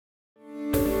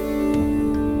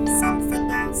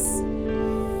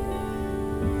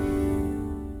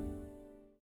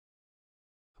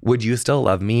would you still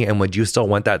love me? And would you still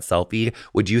want that selfie?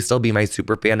 Would you still be my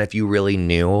super fan if you really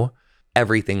knew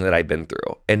everything that I've been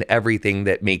through and everything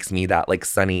that makes me that like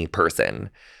sunny person?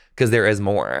 Because there is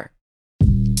more.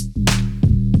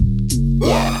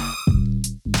 Yeah.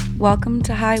 Welcome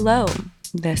to High Low.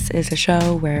 This is a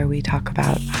show where we talk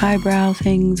about highbrow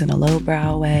things in a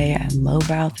lowbrow way and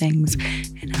lowbrow things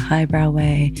in a highbrow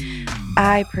way.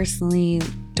 I personally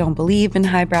don't believe in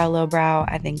highbrow, lowbrow.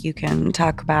 I think you can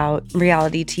talk about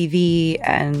reality TV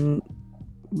and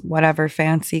whatever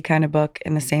fancy kind of book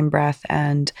in the same breath.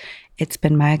 And it's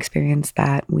been my experience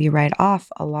that we write off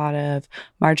a lot of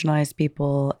marginalized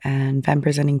people and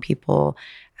femme-presenting people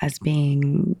as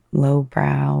being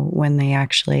lowbrow when they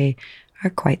actually are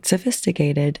quite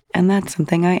sophisticated. And that's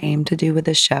something I aim to do with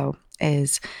this show,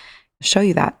 is show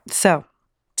you that. So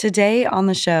today on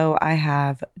the show, I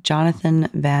have Jonathan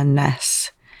Van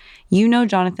Ness. You know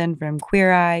Jonathan from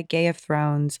Queer Eye, Gay of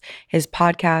Thrones, his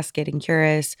podcast, Getting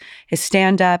Curious, his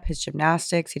stand-up, his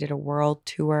gymnastics. He did a world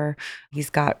tour. He's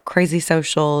got crazy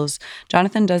socials.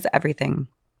 Jonathan does everything.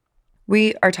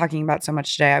 We are talking about so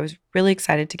much today. I was really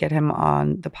excited to get him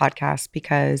on the podcast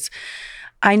because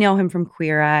I know him from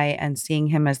Queer Eye and seeing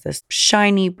him as this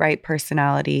shiny, bright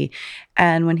personality.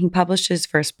 And when he published his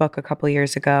first book a couple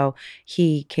years ago,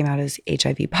 he came out as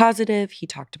HIV positive. He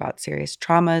talked about serious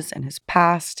traumas in his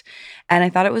past. And I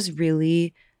thought it was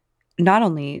really not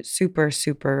only super,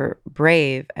 super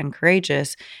brave and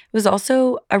courageous, it was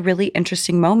also a really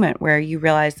interesting moment where you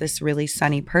realize this really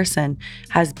sunny person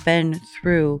has been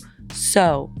through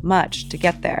so much to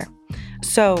get there.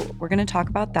 So we're going to talk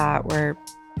about that. We're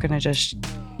going to just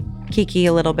kiki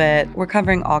a little bit. We're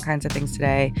covering all kinds of things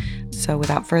today. So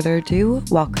without further ado,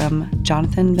 welcome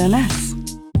Jonathan Van Ness.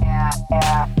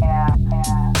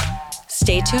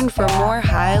 Stay tuned for more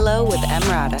High Low with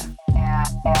Emrata.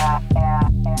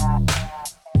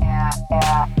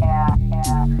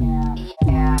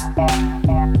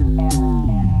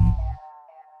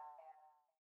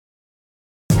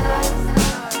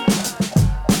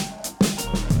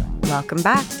 Welcome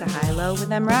back to High Low with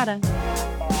Emrata.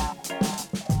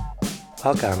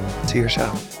 Welcome to your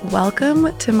show.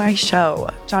 Welcome to my show.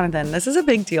 Jonathan, this is a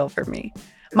big deal for me.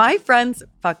 My friends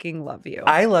fucking love you.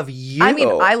 I love you. I mean,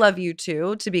 I love you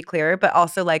too, to be clear, but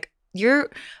also like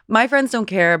my friends don't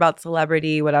care about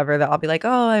celebrity, whatever, that I'll be like,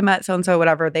 oh, I met so-and-so,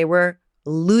 whatever. They were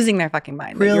losing their fucking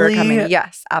mind. That you were coming.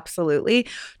 Yes, absolutely.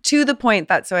 To the point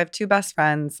that, so I have two best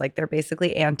friends, like they're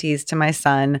basically aunties to my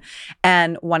son.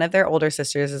 And one of their older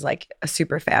sisters is like a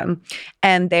super fan.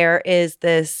 And there is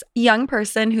this young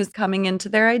person who's coming into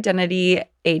their identity,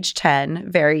 age 10,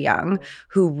 very young,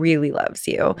 who really loves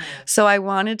you. So I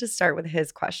wanted to start with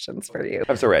his questions for you.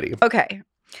 I'm so ready. Okay.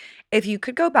 If you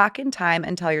could go back in time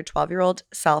and tell your 12-year-old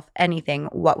self anything,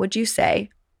 what would you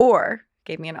say? Or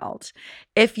gave me an alt.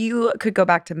 If you could go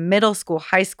back to middle school,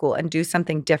 high school, and do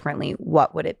something differently,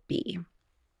 what would it be?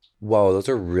 Whoa, those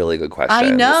are really good questions.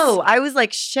 I know. I was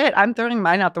like, shit, I'm throwing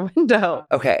mine out the window.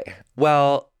 Okay.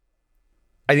 Well,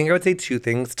 I think I would say two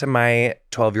things to my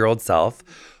 12-year-old self.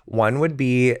 One would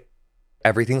be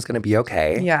everything's going to be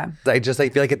okay. Yeah. I feel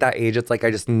like at that age, it's like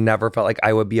I just never felt like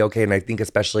I would be okay. And I think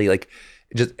especially like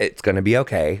it's going to be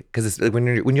okay. Because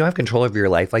when you have control over your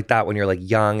life like that, when you're like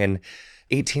young and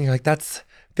 18, you're like, that's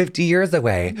 50 years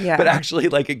away. Yeah. But actually,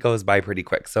 like, it goes by pretty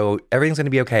quick. So everything's going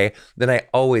to be okay. Then I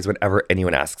always, whenever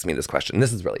anyone asks me this question,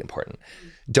 this is really important,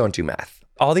 don't do math.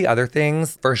 All the other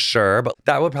things, for sure, but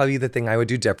that would probably be the thing I would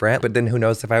do different. But then who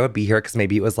knows if I would be here, because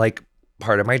maybe it was like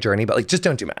part of my journey, but like, just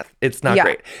don't do math. It's not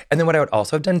great. And then what I would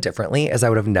also have done differently is I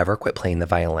would have never quit playing the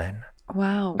violin.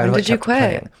 Wow. When did you quit?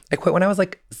 Playing. I quit when I was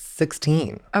like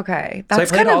 16. Okay. That's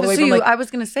so kind of, I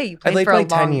was going to say, you played for a long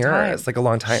time. 10 years, like a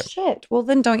long time. Shit. Well,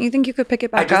 then don't you think you could pick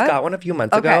it back up? I just got one a few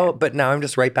months ago, but now I'm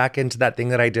just right back into that thing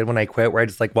that I did when I quit, where I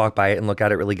just like walk by it and look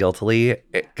at it really guiltily.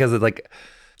 Because it's like,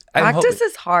 practice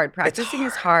is hard. Practicing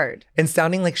is hard. And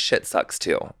sounding like shit sucks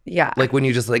too. Yeah. Like when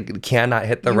you just like cannot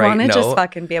hit the right note. You want to just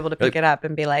fucking be able to pick it up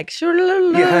and be like,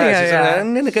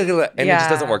 and it just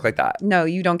doesn't work like that. No,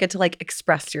 you don't get to like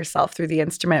express yourself through the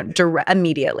instrument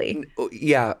immediately.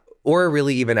 Yeah. Or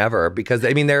really even ever. Because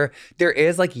I mean, there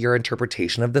is like your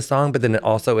interpretation of the song, but then it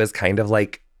also is kind of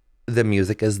like the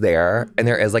music is there and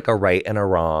there is like a right and a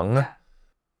wrong.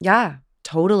 Yeah.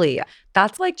 Totally.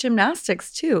 That's like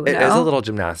gymnastics too. It is a little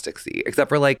gymnastics-y, except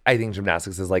for like, I think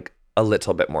gymnastics is like a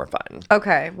little bit more fun.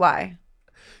 Okay. Why?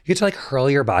 You get to like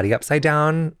hurl your body upside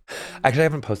down. Actually, I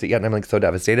haven't posted it yet and I'm like so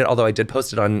devastated. Although I did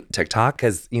post it on TikTok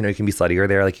because, you know, you can be sluttier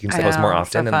there. Like you can post more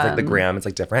often. So and it's like the gram, it's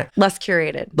like different. Less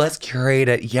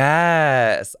curated.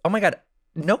 Yes. Oh my God.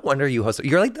 No wonder you host.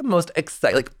 You're like the most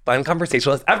exciting, like fun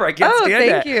conversationalist ever. I can't stand it.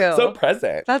 Thank you. So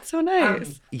present. That's so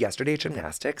nice. Yesterday at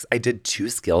gymnastics, I did 2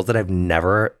 skills that I've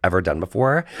never ever done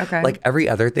before. Okay. Like every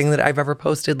other thing that I've ever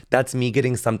posted, that's me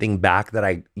getting something back that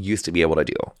I used to be able to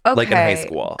do. Okay. Like in high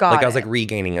school. Got like I was it. like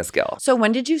regaining a skill. So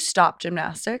when did you stop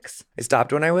gymnastics? I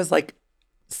stopped when I was like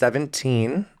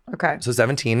 17. Okay. So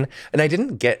 17. And I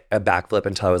didn't get a backflip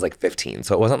until I was like 15.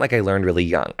 So it wasn't like I learned really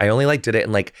young. I only like did it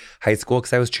in like high school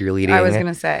because I was cheerleading. I was going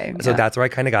to say. So that's where I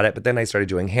kind of got it. But then I started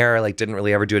doing hair, like didn't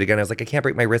really ever do it again. I was like, I can't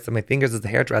break my wrists and my fingers as a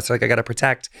hairdresser. Like I got to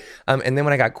protect. And then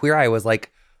when I got Queer Eye, I was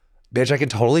like, bitch, I can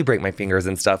totally break my fingers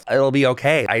and stuff. It'll be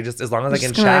okay. I just, as long as I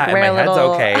can chat and my head's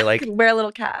okay. Like wear a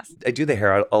little cast. I do the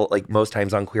hair like most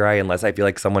times on Queer Eye unless I feel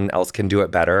like someone else can do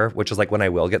it better, which is like when I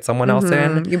will get someone else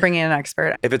in. You bring in an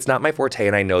expert. If it's not my forte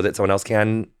and I know that someone else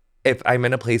can, if I'm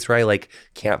in a place where I like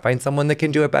can't find someone that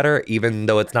can do it better, even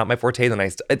though it's not my forte, then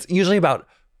it's usually about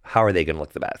how are they going to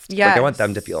look the best? Yes. Like I want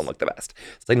them to feel and look the best.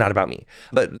 It's like not about me.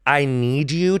 But I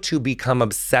need you to become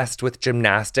obsessed with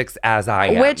gymnastics as I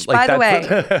am. Which, like, by the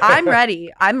way, I'm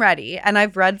ready. I'm ready. And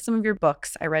I've read some of your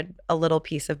books. I read a little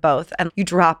piece of both. And you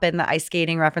drop in the ice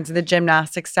skating reference and the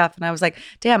gymnastics stuff. And I was like,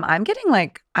 damn, I'm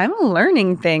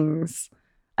learning things.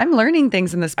 I'm learning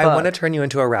things in this book. I want to turn you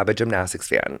into a rabid gymnastics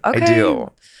fan. Okay. I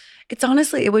do. It's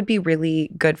honestly, it would be really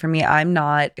good for me. I'm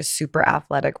not a super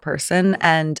athletic person,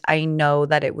 and I know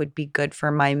that it would be good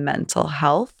for my mental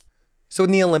health. So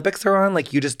when the Olympics are on,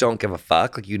 like you just don't give a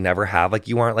fuck. Like you never have. Like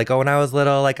you aren't like, oh, when I was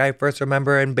little, like I first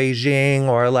remember in Beijing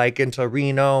or like in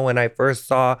Torino when I first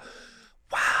saw,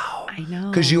 wow. I know.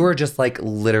 Because you were just like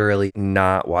literally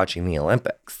not watching the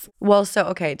Olympics. Well, so,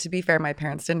 okay, to be fair, my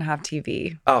parents didn't have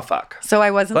TV. Oh, fuck. So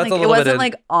I wasn't That's like, a it little bit wasn't of-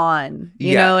 like on,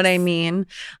 you know what I mean?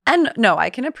 And no, I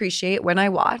can appreciate when I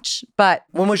watch, but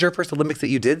When was your first Olympics that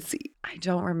you did see? I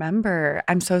don't remember.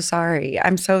 I'm so sorry.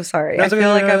 I'm so sorry. No, I it's feel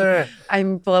okay. like No.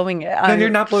 I'm blowing it. No, you're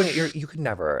not blowing it. You could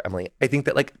never, Emily. I think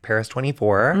that like Paris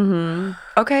 24.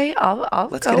 Okay, I'll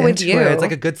Let's go get with into you. it. It's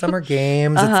like a good summer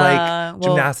games. It's like Well,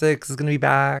 gymnastics is going to be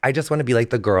back. I just want to be like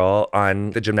the girl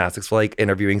on the gymnastics floor, like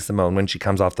interviewing Simone when she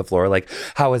comes off the floor. Like,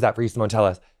 how was that for you, Simone? Tell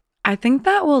us. I think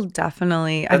that will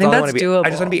definitely, I That's think all I that's wanna be. doable. I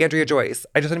just want to be Andrea Joyce.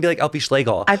 I just want to be like Elfie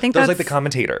Schlegel. I think those that's like the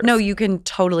commentators. No, you can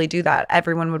totally do that.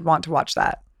 Everyone would want to watch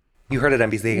that. You heard it,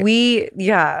 NBC.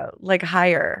 Like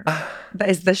hire.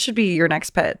 This should be your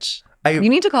next pitch. I You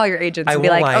need to call your agents I and be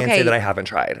won't like, lie and okay. say that I haven't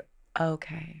tried.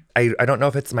 Okay. I don't know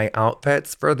if it's my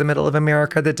outfits for the middle of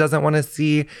America that doesn't want to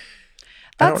see.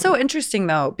 That's so interesting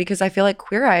though, because I feel like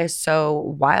Queer Eye is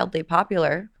so wildly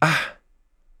popular.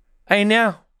 I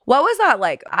know. What was that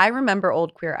like? I remember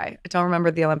old Queer Eye. I don't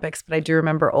remember the Olympics, but I do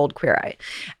remember old Queer Eye.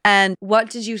 And what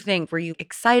did you think? Were you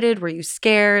excited? Were you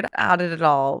scared? How did it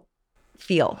all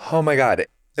feel? Oh my God.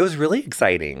 It was really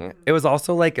exciting. It was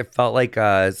also like, it felt like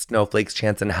a snowflake's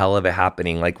chance in hell of it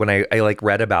happening. Like when I like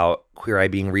read about Queer Eye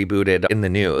being rebooted in the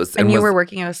news. And you were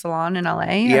working at a salon in LA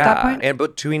at that point? And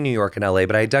between New York and LA.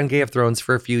 But I had done Game of Thrones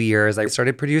for a few years. I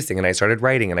started producing and I started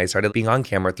writing and I started being on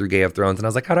camera through Game of Thrones. And I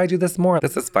was like, how do I do this more?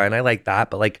 This is fun. I like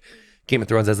that. But like Game of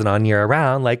Thrones isn't on year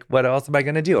round. Like what else am I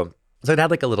going to do? So it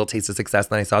had like a little taste of success.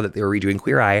 And I saw that they were redoing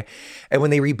Queer Eye. And when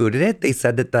they rebooted it, they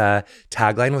said that the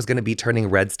tagline was going to be turning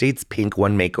red states pink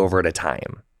one makeover at a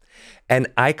time. And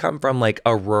I come from like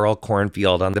a rural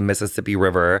cornfield on the Mississippi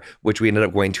River, which we ended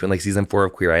up going to in like season 4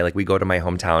 of Queer Eye. Like we go to my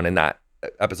hometown in that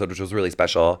episode, which was really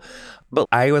special. But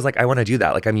I was like, I want to do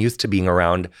that. Like I'm used to being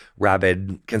around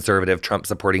rabid, conservative, Trump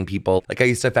supporting people. Like I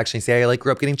used to affectionately say I like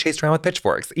grew up getting chased around with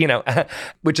pitchforks, you know,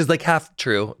 which is like half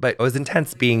true, but it was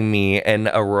intense being me in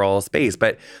a rural space.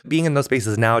 But being in those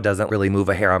spaces now doesn't really move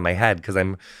a hair on my head because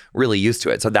I'm really used to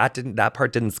it. So that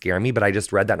part didn't scare me, but I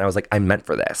just read that and I was like, I'm meant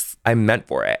for this. I'm meant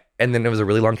for it. And then it was a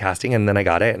really long casting and then I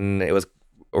got it and it was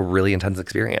a really intense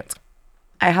experience.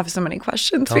 I have so many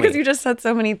questions Tell because me. you just said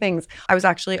so many things. I was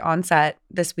actually on set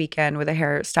this weekend with a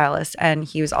hairstylist and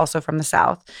he was also from the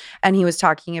South. And he was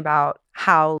talking about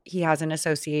how he has an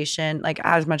association, like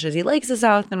as much as he likes the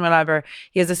South and whatever,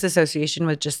 he has this association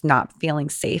with just not feeling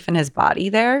safe in his body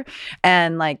there.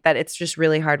 And like that it's just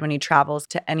really hard when he travels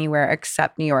to anywhere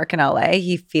except New York and LA.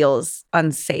 He feels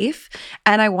unsafe.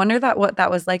 And I wonder what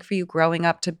that was like for you growing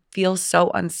up to feel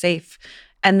so unsafe.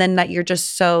 And then that you're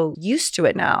just so used to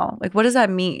it now. Like, what does that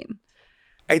mean?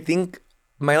 I think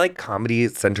my like comedy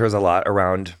centers a lot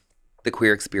around the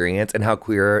queer experience and how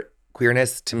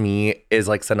queerness to me is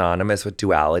like synonymous with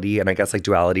duality. And I guess like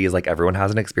duality is like everyone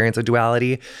has an experience of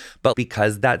duality. But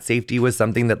because that safety was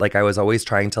something that like I was always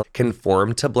trying to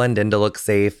conform to blend in to look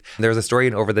safe. There's a story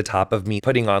in Over the Top of me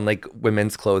putting on like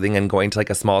women's clothing and going to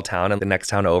like a small town and the next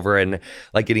town over and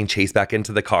like getting chased back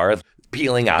into the car.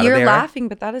 peeling out of You're there. laughing,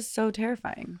 but that is so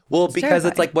terrifying. Well, because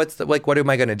it's like, what am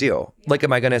I going to do? Like,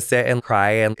 am I going to sit and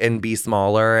cry and be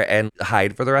smaller and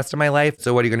hide for the rest of my life?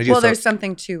 So what are you going to do? Well, there's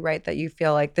something too, right? That you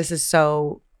feel like this is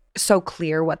so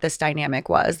clear what this dynamic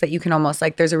was that you can almost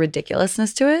like, there's a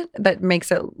ridiculousness to it that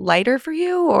makes it lighter for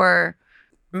you, or?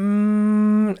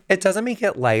 It doesn't make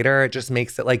it lighter. It just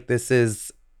makes it like, this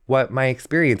is what my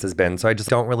experience has been. So I just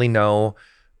don't really know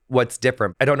what's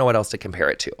different. I don't know what else to compare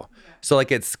it to. So like,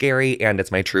 it's scary and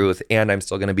it's my truth and I'm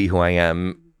still going to be who I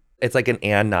am. It's like an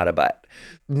and, not a but.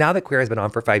 Now that Queer has been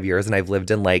on for 5 years and I've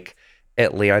lived in like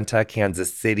Atlanta,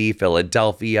 Kansas City,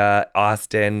 Philadelphia,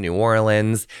 Austin, New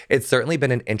Orleans, it's certainly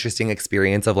been an interesting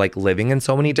experience of like living in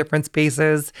so many different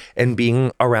spaces and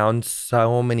being around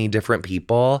so many different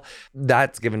people.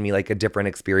 That's given me like a different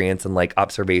experience and like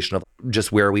observation of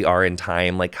just where we are in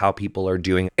time, like how people are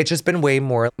doing. It's just been way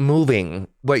more moving.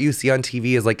 What you see on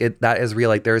TV is like, that is real.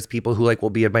 Like there's people who like will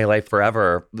be in my life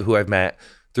forever who I've met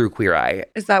through Queer Eye.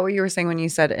 Is that what you were saying when you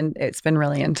said it's been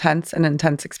really an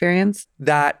intense experience?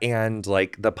 That and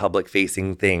like the public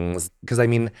facing things. Because I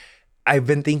mean, I've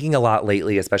been thinking a lot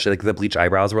lately, especially like the bleach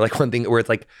eyebrows were like one thing where it's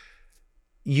like,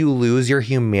 you lose your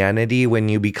humanity when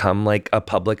you become like a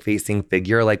public facing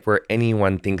figure, like where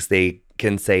anyone thinks they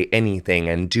can say anything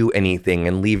and do anything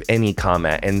and leave any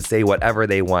comment and say whatever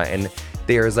they want. And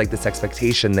there's like this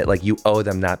expectation that like you owe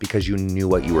them that because you knew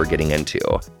what you were getting into.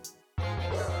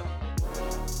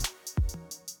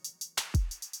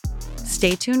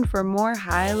 Stay tuned for more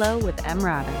High Low with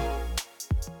Emrata.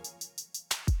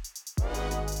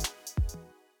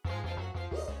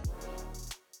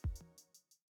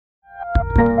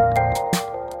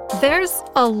 There's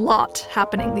a lot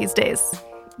happening these days,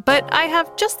 but I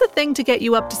have just the thing to get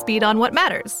you up to speed on what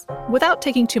matters without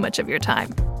taking too much of your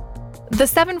time. The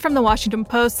 7 from the Washington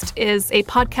Post is a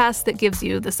podcast that gives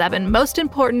you the 7 most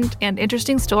important and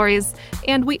interesting stories,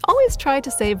 and we always try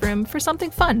to save room for something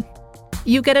fun.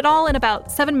 You get it all in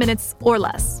about 7 minutes or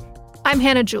less. I'm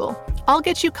Hannah Jewell. I'll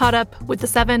get you caught up with the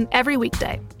 7 every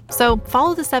weekday. So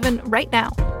follow the 7 right now.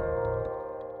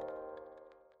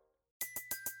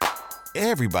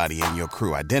 Everybody in your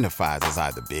crew identifies as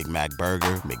either Big Mac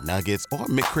Burger, McNuggets, or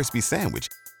McCrispy Sandwich.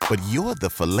 But you're the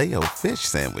Filet-O-Fish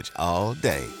Sandwich all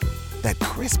day. That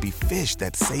crispy fish,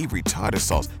 that savory tartar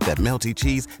sauce, that melty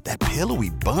cheese, that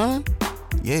pillowy bun.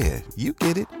 Yeah, you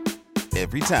get it.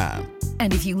 Every time.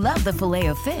 And if you love the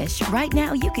Filet-O-Fish, right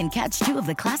now you can catch 2 of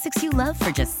the classics you love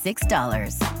for just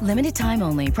 $6. Limited time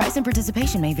only. Price and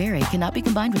participation may vary. Cannot be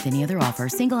combined with any other offer.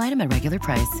 Single item at regular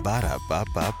price.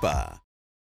 Ba-da-ba-ba-ba.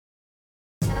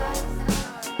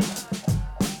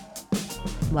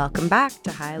 Welcome back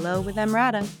to High Low with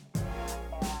Emrata.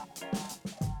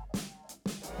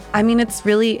 I mean, it's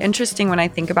really interesting when I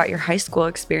think about your high school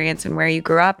experience and where you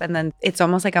grew up, and then it's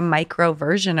almost like a micro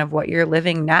version of what you're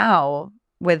living now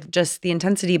with just the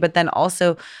intensity, but then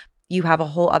also you have a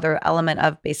whole other element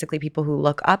of basically people who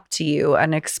look up to you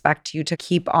and expect you to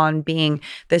keep on being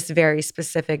this very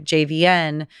specific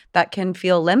JVN that can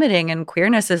feel limiting. And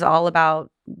queerness is all about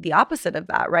the opposite of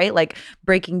that, right? Like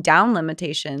breaking down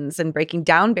limitations and breaking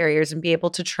down barriers and be able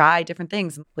to try different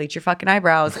things, bleach your fucking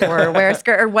eyebrows or wear a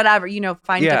skirt or whatever,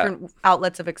 find different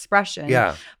outlets of expression.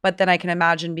 Yeah. But then I can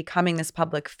imagine becoming this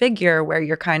public figure where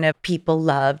you're kind of, people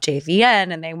love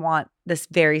JVN and they want this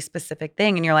very specific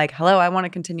thing. And you're like, hello, I want to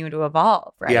continue to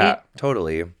evolve, right? Yeah,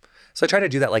 totally. So I try to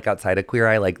do that like outside of Queer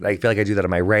Eye. Like I feel like I do that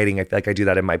in my writing. I feel like I do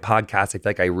that in my podcast. I feel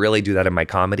like I really do that in my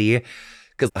comedy.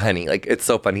 Because, honey, like, it's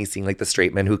so funny seeing, like, the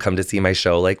straight men who come to see my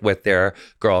show, like, with their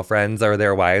girlfriends or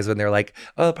their wives when they're like,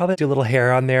 oh, I'll probably do a little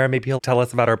hair on there. Maybe he'll tell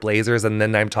us about our blazers. And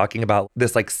then I'm talking about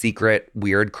this, like, secret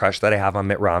weird crush that I have on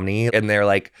Mitt Romney. And they're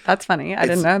like... That's funny. I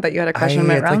didn't know that you had a crush on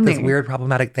Mitt Romney. It's like this weird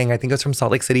problematic thing. I think it was from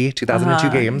Salt Lake City,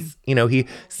 2002 games. He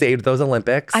saved those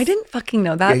Olympics. I didn't fucking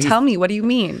know that. Tell me, what do you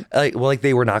mean?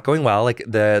 They were not going well. Like,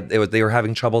 they were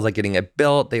having troubles, like, getting it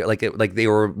built. They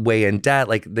were way in debt.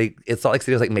 Like, Salt Lake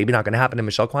City was like, maybe not going to happen.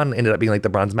 And Michelle Kwan ended up being like the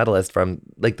bronze medalist from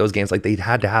like those games. Like they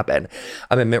had to happen.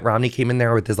 And Mitt Romney came in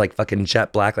there with his like fucking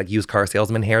jet black like used car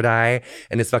salesman hair dye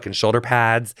and his fucking shoulder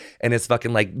pads and his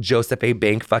fucking like Joseph A.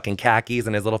 Bank fucking khakis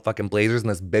and his little fucking blazers and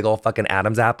this big old fucking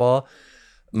Adam's apple.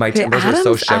 My timbers were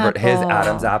so shivered. His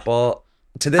Adam's apple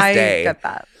to this day. I get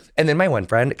that. And then my one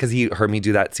friend, because he heard me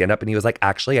do that stand up and he was like,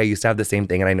 actually, I used to have the same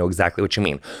thing and I know exactly what you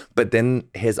mean. But then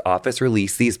his office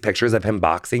released these pictures of him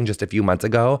boxing just a few months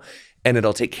ago and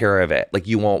it'll take care of it. Like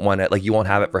you won't want it, like you won't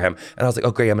have it for him. And I was like,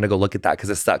 oh, great, I'm going to go look at that because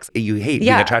it sucks. You hate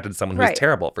being attracted to someone who's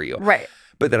terrible for you. Right.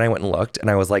 But then I went and looked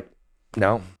and I was like,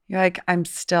 No. You're like, I'm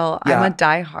Yeah. a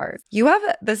diehard.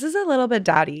 This is a little bit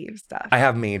daddy stuff. I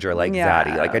have major like Yeah,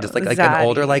 zaddy. Like I just like an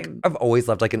older, like zaddy. I've always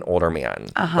loved like an older man.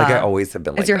 Uh-huh. Like I always have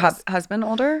been like Is your this. husband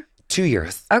older? 2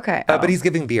 years. Okay. But he's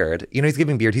giving beard. You know, he's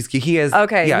giving beard. He is.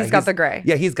 Okay, Yeah, he's got the gray.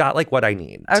 Yeah, he's got like what I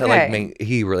need to like make.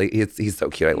 He's so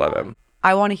cute. I love him.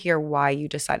 I want to hear why you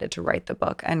decided to write the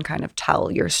book and kind of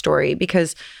tell your story,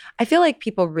 because I feel like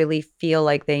people really feel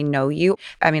like they know you.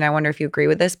 I mean, I wonder if you agree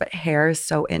with this, but hair is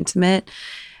so intimate.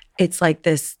 It's like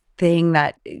this thing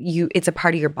that it's a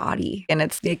part of your body, and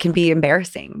it can be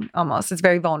embarrassing almost. It's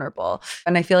very vulnerable.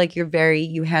 And I feel like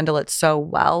you handle it so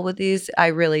well with these. I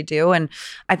really do. And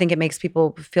I think it makes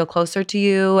people feel closer to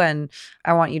you. And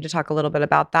I want you to talk a little bit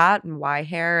about that and why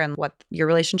hair and what your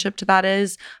relationship to that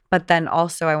is. But then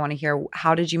also I want to hear,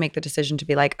 how did you make the decision to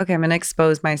be like, okay, I'm going to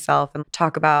expose myself and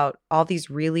talk about all these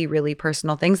really, really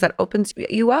personal things that opens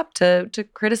you up to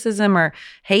criticism or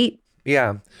hate?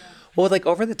 Yeah. Well, like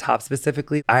Over the Top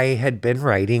specifically, I had been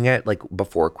writing it like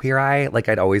before Queer Eye. Like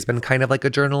I'd always been kind of like a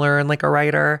journaler and like a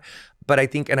writer. But I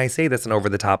think, and I say this in Over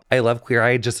the Top, I love Queer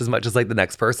Eye just as much as like the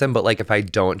next person. But like if I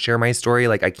don't share my story,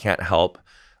 like I can't help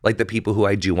like the people who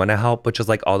I do want to help, which is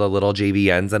like all the little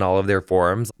JVNs and all of their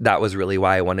forms. That was really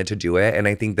why I wanted to do it. And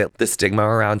I think that the stigma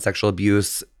around sexual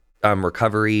abuse,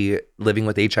 recovery, living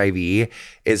with HIV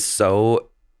is so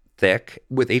thick.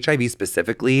 With HIV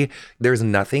specifically, there's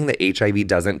nothing that HIV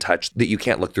doesn't touch that you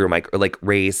can't look through like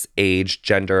race, age,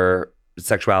 gender,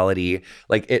 sexuality.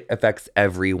 Like it affects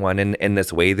everyone in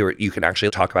this way that you can actually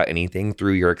talk about anything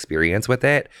through your experience with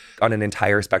it on an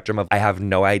entire spectrum of I have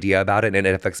no idea about it and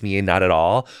it affects me not at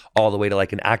all the way to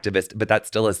like an activist, but that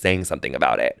still is saying something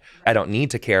about it. I don't need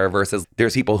to care versus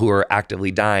there's people who are actively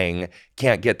dying,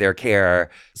 can't get their care.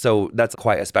 So that's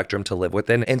quite a spectrum to live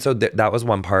within. And so that was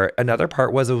one part. Another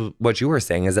part was what you were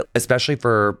saying is that especially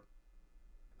for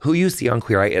who you see on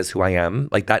Queer Eye is who I am.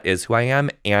 Like that is who I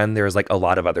am. And there's like a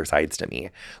lot of other sides to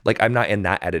me. Like I'm not in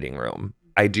that editing room.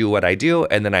 I do what I do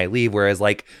and then I leave. Whereas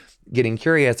like Getting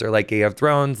Curious or like Game of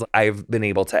Thrones, I'm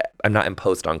not in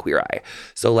post on Queer Eye.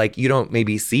 So like you don't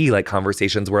maybe see like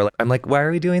conversations where I'm like, why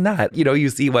are we doing that? You know, you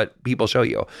see what people show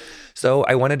you. So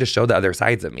I wanted to show the other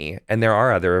sides of me. And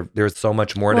there's so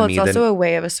much more to me. Well, it's also a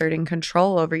way of asserting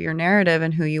control over your narrative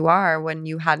and who you are when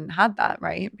you hadn't had that,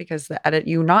 right? Because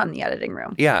you're not in the editing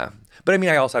room. Yeah. But I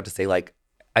mean, I also have to say like,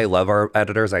 I love our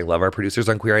editors. I love our producers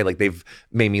on Queer Eye. Like they've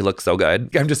made me look so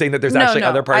good. I'm just saying that there's actually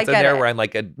other parts in there where I'm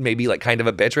like maybe like kind of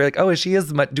a bitch. We're like, oh, is she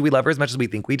as much? Do we love her as much as we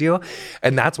think we do?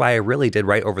 And that's why I really did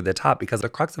write Over the Top, because the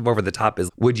crux of Over the Top is,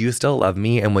 would you still love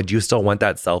me? And would you still want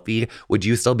that selfie? Would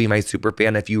you still be my super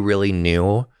fan if you really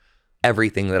knew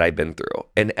everything that I've been through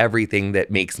and everything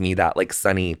that makes me that like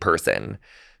sunny person?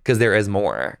 Because there is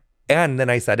more. And then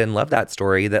I said in Love That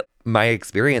Story that my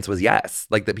experience was yes,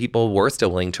 like that people were still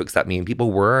willing to accept me and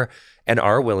people were and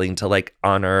are willing to like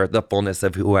honor the fullness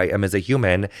of who I am as a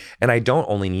human. And I don't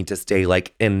only need to stay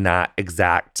like in that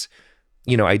exact,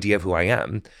 idea of who I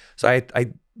am. So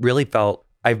I really felt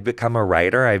I've become a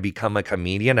writer. I've become a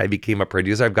comedian. I became a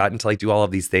producer. I've gotten to like do all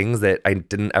of these things that I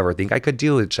didn't ever think I could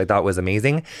do, which I thought was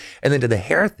amazing. And then to the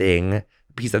hair thing,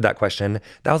 piece of that question,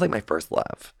 that was like my first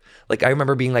love. Like I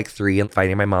remember being like 3 and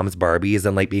finding my mom's Barbies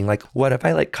and like being like, what if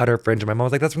I like cut her fringe? And my mom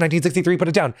was like, that's from 1963, put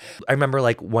it down. I remember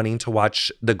like wanting to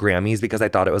watch the Grammys because I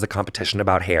thought it was a competition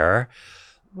about hair.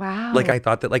 Wow. Like I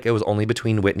thought that like it was only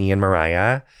between Whitney and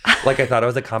Mariah. Like I thought it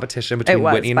was a competition between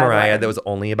Whitney and Mariah that was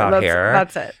only about hair.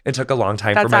 That's it. It took a long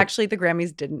time for actually the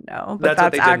Grammys didn't know. But that's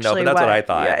what they didn't know, but that's what I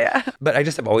thought. Yeah. But I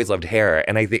just have always loved hair.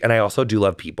 And I also do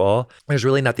love people. There's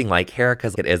really nothing like hair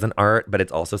because it is an art, but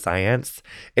it's also science.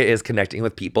 It is connecting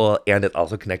with people and it's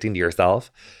also connecting to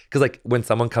yourself. Because like when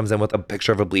someone comes in with a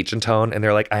picture of a bleach and tone and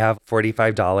they're like, I have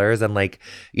 $45 and like,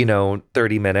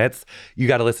 30 minutes, you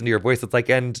got to listen to your voice. It's like,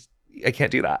 and I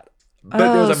can't do that.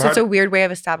 But so it's a weird way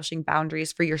of establishing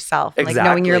boundaries for yourself, and, like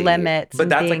knowing your limits. But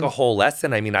that's like a whole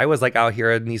lesson. I mean, I was like out here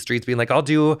in these streets being like, I'll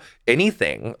do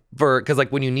anything because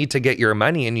like when you need to get your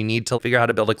money and you need to figure out how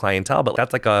to build a clientele, but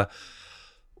that's like a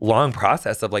long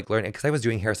process of like learning because I was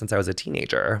doing hair since I was a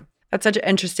teenager. That's such an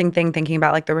interesting thing, thinking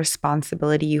about like the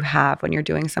responsibility you have when you're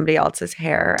doing somebody else's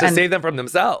hair. To save them from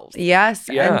themselves. Yes.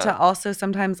 Yeah. And to also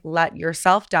sometimes let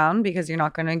yourself down because you're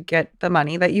not going to get the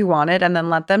money that you wanted, and then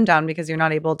let them down because you're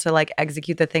not able to like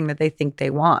execute the thing that they think they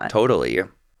want. Totally.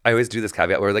 I always do this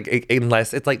caveat where like,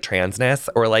 unless it's like transness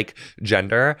or like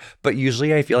gender, but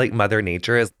usually I feel like Mother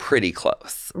Nature is pretty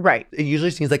close. Right. It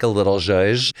usually seems like a little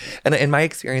zhuzh. And in my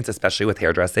experience, especially with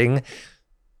hairdressing,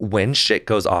 when shit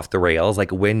goes off the rails,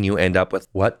 like when you end up with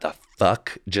what the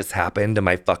fuck just happened to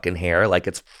my fucking hair, like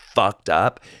it's fucked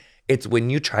up. It's when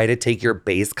you try to take your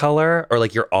base color or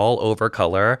like your all over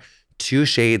color 2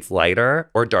 shades lighter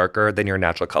or darker than your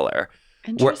natural color,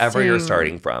 wherever you're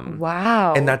starting from.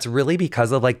 Wow. And that's really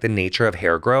because of like the nature of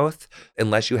hair growth,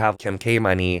 unless you have Kim K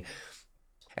money.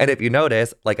 And if you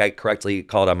notice, like I correctly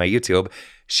called on my YouTube,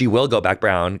 she will go back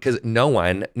brown because no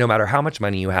one, no matter how much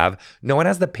money you have, no one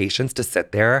has the patience to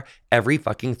sit there every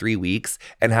fucking 3 weeks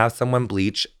and have someone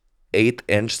bleach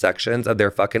 1/8-inch sections of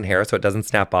their fucking hair so it doesn't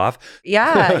snap off.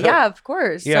 Yeah, of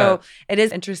course. Yeah. So it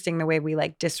is interesting the way we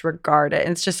like disregard it.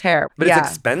 And it's just hair. But it's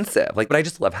expensive. Like, but I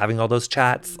just love having all those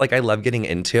chats. Like, I love getting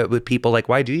into it with people. Like,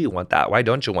 why do you want that? Why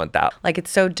don't you want that? Like,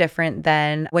 it's so different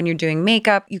than when you're doing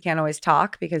makeup. You can't always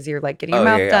talk because you're like getting your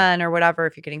mouth done or whatever.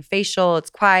 If you're getting facial, it's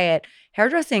quiet.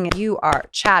 Hairdressing, you are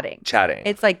chatting.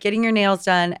 It's like getting your nails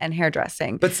done and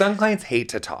hairdressing. But some clients hate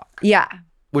to talk. Yeah.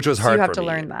 Which was hard for me. You have to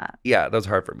learn that. Yeah, that was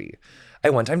hard for me. I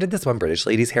one time did this one British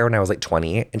lady's hair when I was like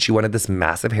 20, and she wanted this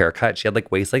massive haircut. She had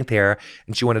like waist length hair,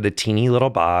 and she wanted a teeny little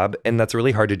bob. And that's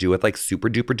really hard to do with like super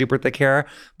duper duper thick hair.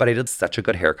 But I did such a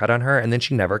good haircut on her, and then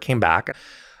she never came back.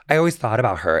 I always thought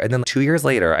about her. And then 2 years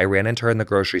later, I ran into her in the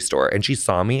grocery store, and she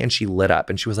saw me and she lit up.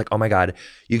 And she was like, oh my God,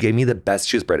 you gave me the best.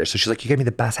 She was British. So she's like, you gave me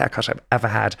the best haircut I've ever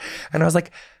had. And I was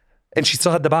like, and she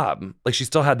still had the bob. Like, she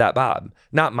still had that bob.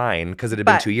 Not mine, because it had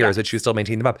been 2 years, but she was still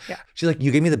maintaining the bob. Yeah. She's like,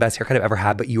 you gave me the best haircut I've ever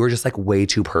had, but you were just like way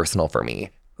too personal for me.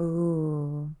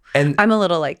 Ooh. And I'm a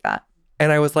little like that.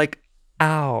 And I was like,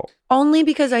 ow. Only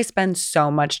because I spend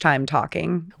so much time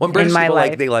talking When British in my people, life.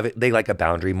 like, they love it. They like a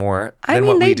boundary more I than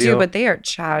mean, what they we do, but they are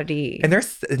chatty. And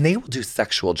they will do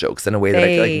sexual jokes in a way that I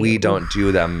feel like we don't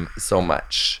do them so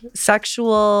much.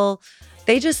 Sexual,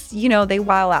 they just, they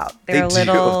wow out. They're a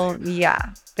little,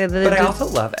 yeah. But I also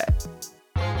love it.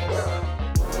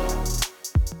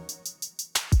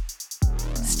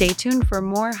 Stay tuned for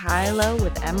more High Low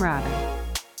with Emrata.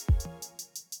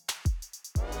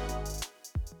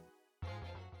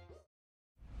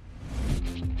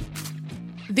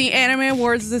 The Anime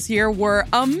Awards this year were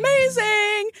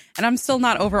amazing! And I'm still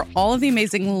not over all of the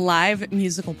amazing live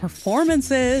musical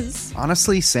performances.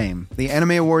 Honestly, same. The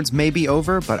Anime Awards may be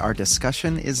over, but our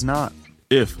discussion is not.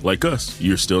 If, like us,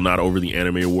 you're still not over the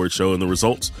Anime Awards show and the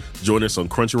results, join us on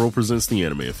Crunchyroll Presents The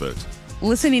Anime Effect.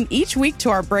 Listen in each week to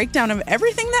our breakdown of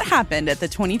everything that happened at the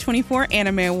 2024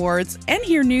 Anime Awards and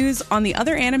hear news on the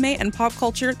other anime and pop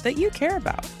culture that you care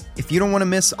about. If you don't want to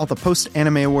miss all the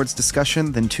post-Anime Awards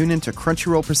discussion, then tune in to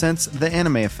Crunchyroll Presents The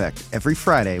Anime Effect every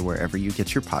Friday wherever you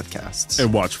get your podcasts.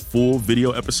 And watch full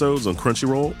video episodes on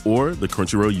Crunchyroll or the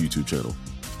Crunchyroll YouTube channel.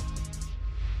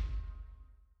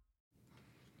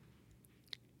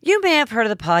 You may have heard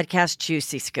of the podcast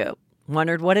Juicy Scoop.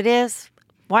 Wondered what it is?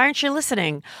 Why aren't you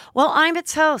listening? Well, I'm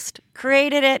its host.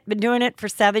 Created it, been doing it for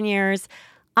 7 years.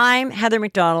 I'm Heather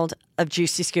McDonald of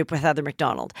Juicy Scoop with Heather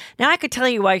McDonald. Now, I could tell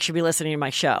you why you should be listening to my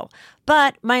show,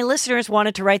 but my listeners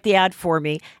wanted to write the ad for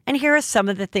me, and here are some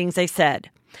of the things they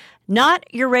said.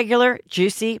 Not your regular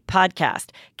juicy podcast.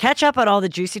 Catch up on all the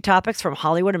juicy topics from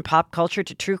Hollywood and pop culture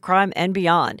to true crime and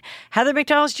beyond. Heather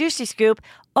McDonald's Juicy Scoop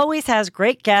always has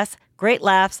great guests, great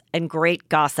laughs, and great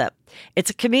gossip.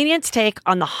 It's a comedian's take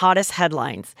on the hottest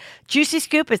headlines. Juicy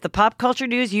Scoop is the pop culture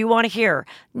news you want to hear.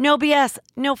 No BS,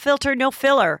 no filter, no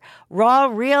filler. Raw,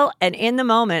 real, and in the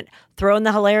moment. Throw in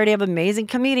the hilarity of amazing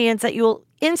comedians that you'll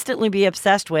instantly be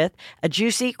obsessed with, a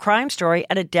juicy crime story,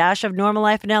 and a dash of normal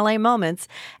life in LA moments,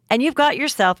 and you've got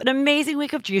yourself an amazing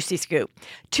week of Juicy Scoop.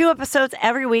 2 episodes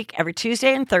every week, every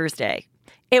Tuesday and Thursday.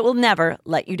 It will never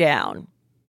let you down.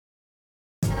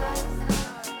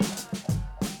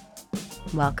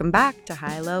 Welcome back to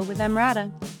High Low with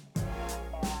Emrata.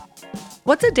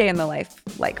 What's a day in the life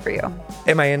like for you?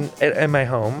 Am I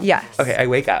home? Yes. Okay, I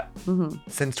wake up. Mm-hmm.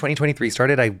 Since 2023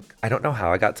 started, I don't know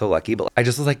how I got so lucky, but I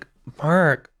just was like,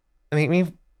 Mark,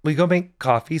 we go make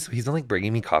coffee. So he's been like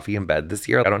bringing me coffee in bed this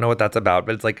year. I don't know what that's about,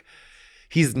 but it's like,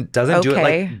 doesn't do it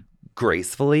like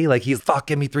gracefully. Like he's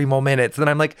fucking me 3 more minutes. And then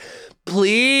I'm like,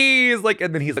 please. Like,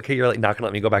 and then he's like, okay, you're like not gonna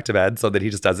let me go back to bed. So then he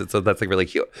just does it. So that's like really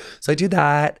cute. So I do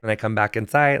that and I come back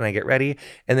inside and I get ready.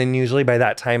 And then usually by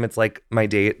that time, it's like my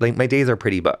days are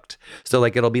pretty booked. So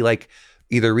like, it'll be like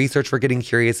either research for Getting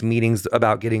Curious, meetings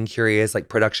about Getting Curious, like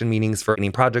production meetings for any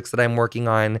projects that I'm working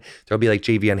on. There'll be like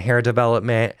JV and hair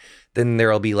development. Then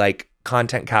there'll be like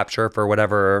content capture for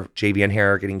whatever JV and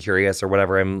hair, Getting Curious or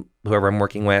whoever I'm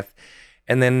working with.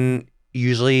 And then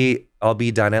usually I'll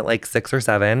be done at like 6 or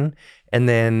 7. And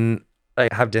then I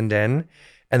have din. And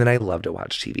then I love to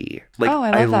watch TV. Like, oh,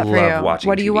 I love that for you. Watching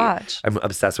What do you TV. watch? I'm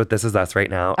obsessed with This Is Us right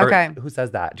now. Okay. Or, who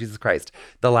says that? Jesus Christ.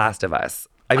 The Last of Us.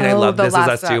 I mean, I love This Is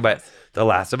Us too, but The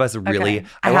Last of Us really... Okay.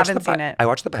 I haven't seen it. I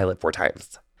watched the pilot 4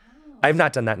 times. I've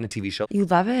not done that in a TV show. You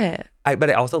love it. But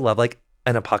I also love like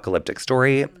an apocalyptic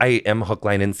story. I am hook,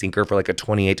 line, and sinker for like a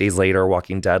 28 Days Later,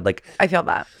 Walking Dead. Like, I feel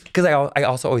that. Because I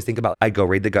also always think about, I'd go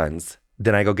raid the guns.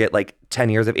 Then I go get like 10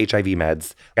 years of HIV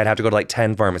meds. I'd have to go to like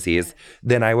 10 pharmacies.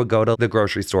 Then I would go to the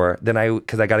grocery store.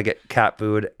 Because I got to get cat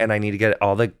food and I need to get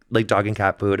all the like dog and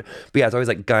cat food. But yeah, it's always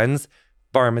like guns,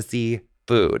 pharmacy,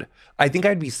 food. I think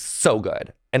I'd be so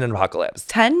good in an apocalypse.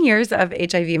 10 years of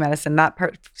HIV medicine, that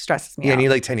part stresses me out. I need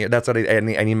like 10 years. That's what I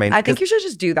need. I need my. I think you should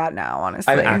just do that now,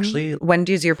 honestly. I'm actually. When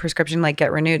does your prescription like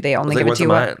get renewed? They only like give it once to a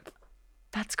you. month.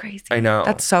 That's crazy. I know.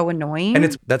 That's so annoying.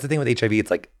 And that's the thing with HIV. It's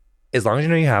like, as long as you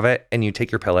know you have it and you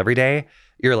take your pill every day,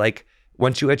 you're like,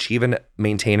 once you achieve and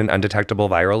maintain an undetectable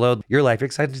viral load, your life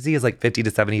expectancy is like 50 to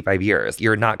 75 years.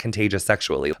 You're not contagious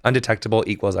sexually. Undetectable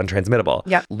equals untransmittable.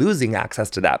 Yep. Losing access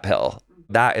to that pill,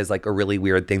 that is like a really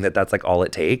weird thing that's like all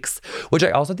it takes, which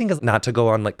I also think is not to go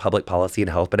on like public policy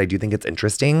and health, but I do think it's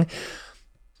interesting.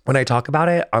 When I talk about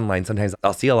it online, sometimes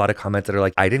I'll see a lot of comments that are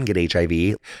like, I didn't get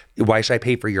HIV. Why should I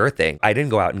pay for your thing? I didn't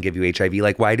go out and give you HIV.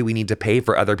 Like, why do we need to pay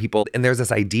for other people? And there's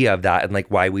this idea of that and like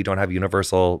why we don't have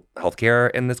universal healthcare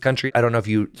in this country. I don't know if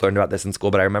you learned about this in school,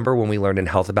 but I remember when we learned in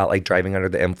health about like driving under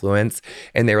the influence,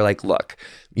 and they were like, look,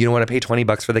 you don't want to pay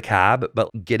 $20 for the cab, but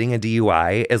getting a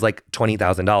DUI is like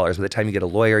 $20,000. By the time you get a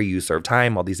lawyer, you serve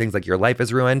time, all these things, like your life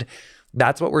is ruined.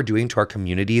 That's what we're doing to our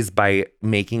communities by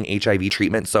making HIV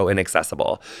treatment so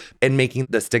inaccessible and making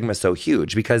the stigma so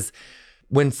huge. Because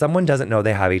when someone doesn't know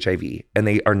they have HIV and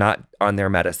they are not on their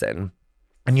medicine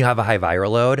and you have a high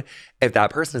viral load, if that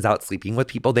person is out sleeping with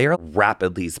people, they are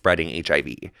rapidly spreading HIV.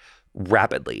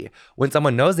 Rapidly. When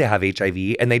someone knows they have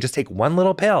HIV and they just take one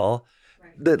little pill,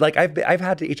 like I've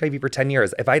had HIV for 10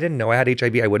 years. If I didn't know I had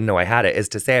HIV, I wouldn't know I had it. Is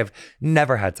to say I've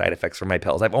never had side effects from my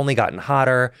pills. I've only gotten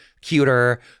hotter,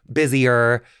 cuter,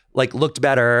 busier, like looked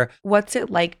better. What's it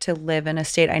like to live in a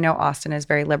state? I know Austin is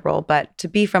very liberal, but to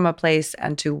be from a place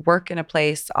and to work in a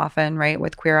place often, right,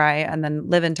 with Queer Eye, and then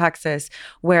live in Texas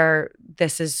where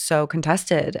this is so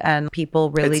contested and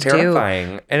people really It's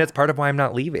terrifying. And it's part of why I'm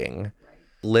not leaving.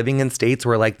 Living in states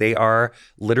where like they are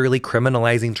literally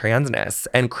criminalizing transness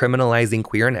and criminalizing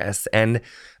queerness. And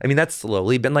I mean, that's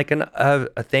slowly been like a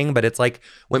thing, but it's like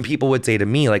when people would say to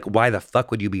me, like, why the fuck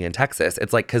would you be in Texas?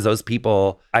 It's like, because those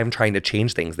people, I'm trying to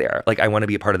change things there. Like, I want to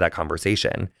be a part of that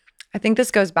conversation. I think this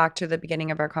goes back to the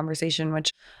beginning of our conversation,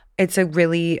 which it's a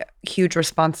really huge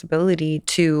responsibility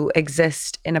to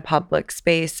exist in a public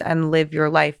space and live your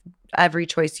life, every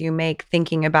choice you make,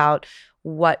 thinking about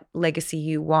what legacy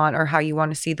you want or how you want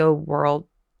to see the world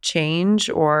change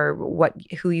or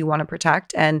who you want to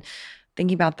protect, and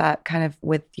thinking about that kind of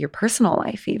with your personal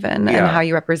life even and how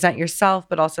you represent yourself,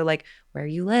 but also like where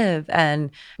you live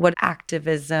and what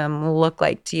activism will look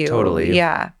like to you. Totally.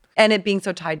 Yeah. And it being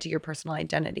so tied to your personal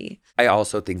identity. I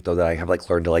also think though that I have like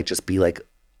learned to like just be like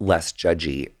less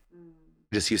judgy.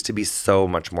 Just used to be so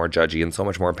much more judgy and so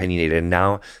much more opinionated. And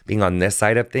now being on this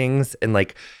side of things and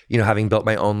like, you know, having built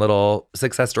my own little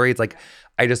success story, it's like,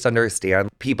 I just understand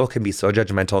people can be so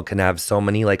judgmental, can have so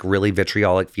many like really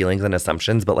vitriolic feelings and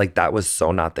assumptions, but like that was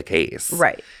so not the case.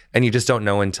 Right. And you just don't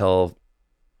know until,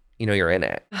 you know, you're in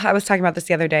it. I was talking about this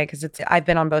the other day because I've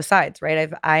been on both sides, right?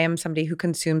 I am somebody who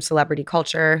consumes celebrity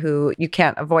culture, who you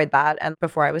can't avoid that. And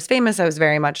before I was famous, I was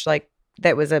very much like,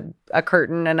 that was a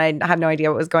curtain and I had no idea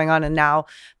what was going on. And now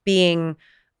being,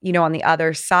 you know, on the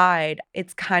other side,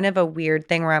 it's kind of a weird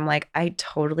thing where I'm like, I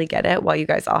totally get it. While you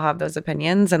guys all have those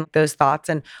opinions and those thoughts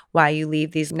and why you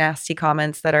leave these nasty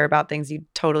comments that are about things you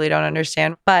totally don't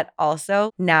understand. But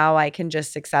also now I can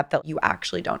just accept that you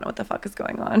actually don't know what the fuck is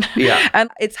going on. Yeah. And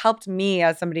it's helped me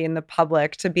as somebody in the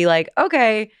public to be like,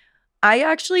 okay, I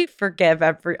actually forgive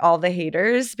all the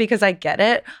haters because I get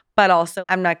it, but also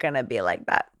I'm not going to be like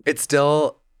that. It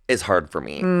still is hard for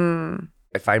me.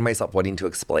 I find myself wanting to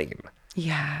explain.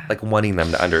 Yeah. Like wanting them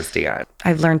to understand.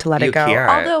 I've learned to let it go. Can't.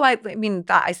 Although I mean,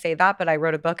 I say that, but I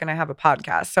wrote a book and I have a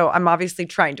podcast. So I'm obviously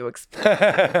trying to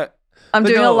explain. I'm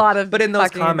doing a lot of but in those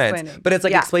fucking comments, explaining. but it's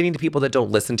like explaining to people that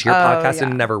don't listen to your podcast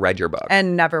and never read your book.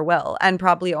 And never will. And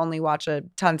probably only watch a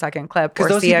 10-second clip or Because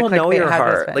those see people a know your clickbait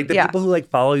heart. Like the people who like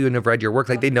follow you and have read your work,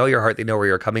 like they know your heart, they know where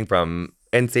you're coming from.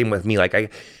 And same with me. Like I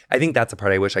think that's a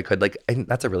part I wish I could like, I think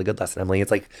that's a really good lesson, Emily.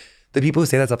 It's like the people who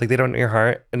say that stuff, like they don't know your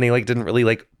heart and they like didn't really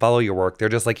like follow your work. They're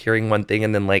just like hearing one thing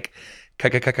and then like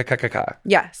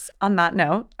Yes. On that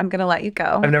note, I'm going to let you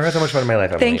go. I've never had so much fun in my life,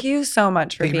 Emily. Thank you so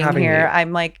much for being here.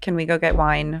 I'm like, can we go get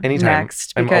wine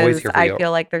next? I'm always here for you. I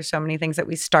feel like there's so many things that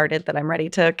we started that I'm ready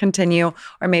to continue.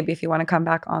 Or maybe if you want to come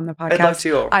back on the podcast. I'd love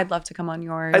to. I'd love to come on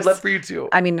yours. I'd love for you too.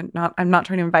 I mean, I'm not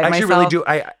trying to invite myself. I actually really do.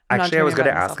 I was going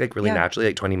to ask myself. like really naturally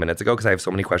like 20 minutes ago because I have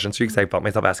so many questions for you because I felt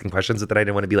myself asking questions that I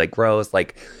didn't want to be like gross.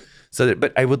 Like,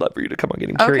 But I would love for you to come on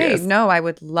Getting Curious. Okay, no, I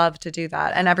would love to do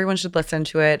that. And everyone should listen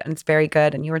to it. And it's very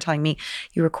good. And you were telling me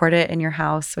you record it in your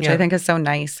house, which I think is so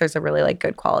nice. There's a really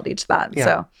good quality to that. Yeah.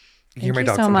 So You hear my thank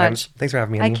dog you so sometimes. much. Thanks for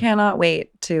having me. I cannot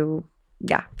wait to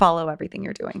follow everything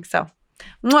you're doing. So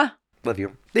mwah. Love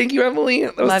you. Thank you, Emily.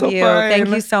 That was Love so you. fun. Thank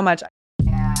you so much.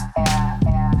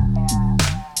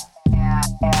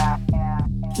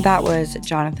 That was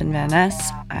Jonathan Van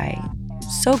Ness. I'm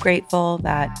so grateful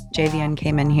that JVN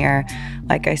came in here.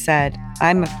 Like I said,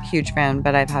 I'm a huge fan,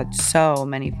 but I've had so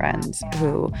many friends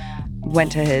who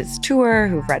went to his tour,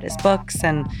 who've read his books.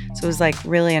 And so it was like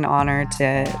really an honor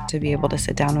to be able to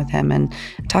sit down with him and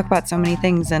talk about so many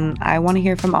things. And I want to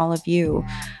hear from all of you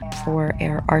for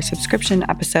our subscription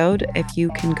episode. If you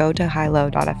can go to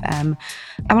highlow.fm,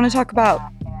 I want to talk about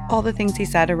all the things he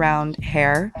said around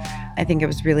hair. I think it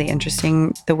was really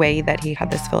interesting the way that he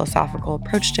had this philosophical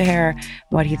approach to hair,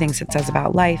 what he thinks it says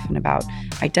about life and about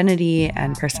identity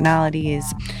and personalities.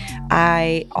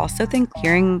 I also think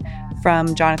hearing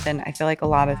from Jonathan, I feel like a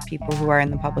lot of people who are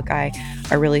in the public eye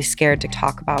are really scared to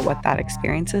talk about what that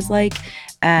experience is like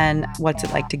and what's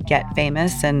it like to get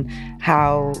famous and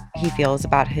how he feels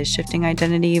about his shifting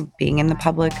identity, being in the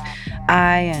public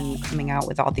eye and coming out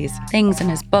with all these things in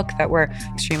his book that were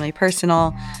extremely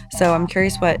personal. So I'm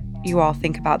curious what you all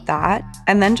think about that.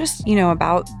 And then just,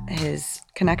 about his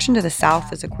connection to the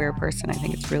South as a queer person. I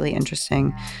think it's really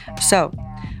interesting. So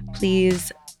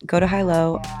please go to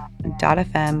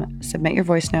highlow.fm, submit your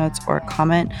voice notes or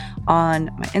comment on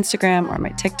my Instagram or my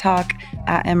TikTok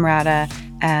at mrata,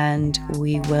 and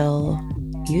we will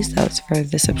use those for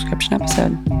the subscription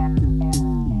episode.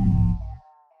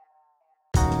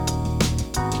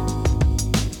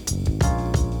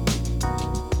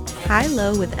 High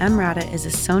Low with Mrata is a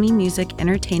Sony Music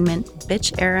Entertainment,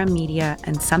 Bitch Era Media,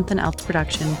 and Something Else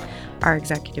production. Our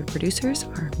executive producers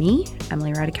are me,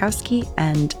 Emily Radikowski,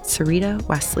 and Sarita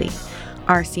Wesley.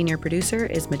 Our senior producer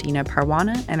is Medina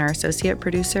Parwana, and our associate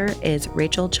producer is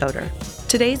Rachel Choder.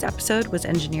 Today's episode was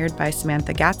engineered by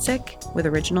Samantha Gatzik, with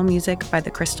original music by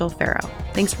The Crystal Pharaoh.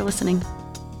 Thanks for listening.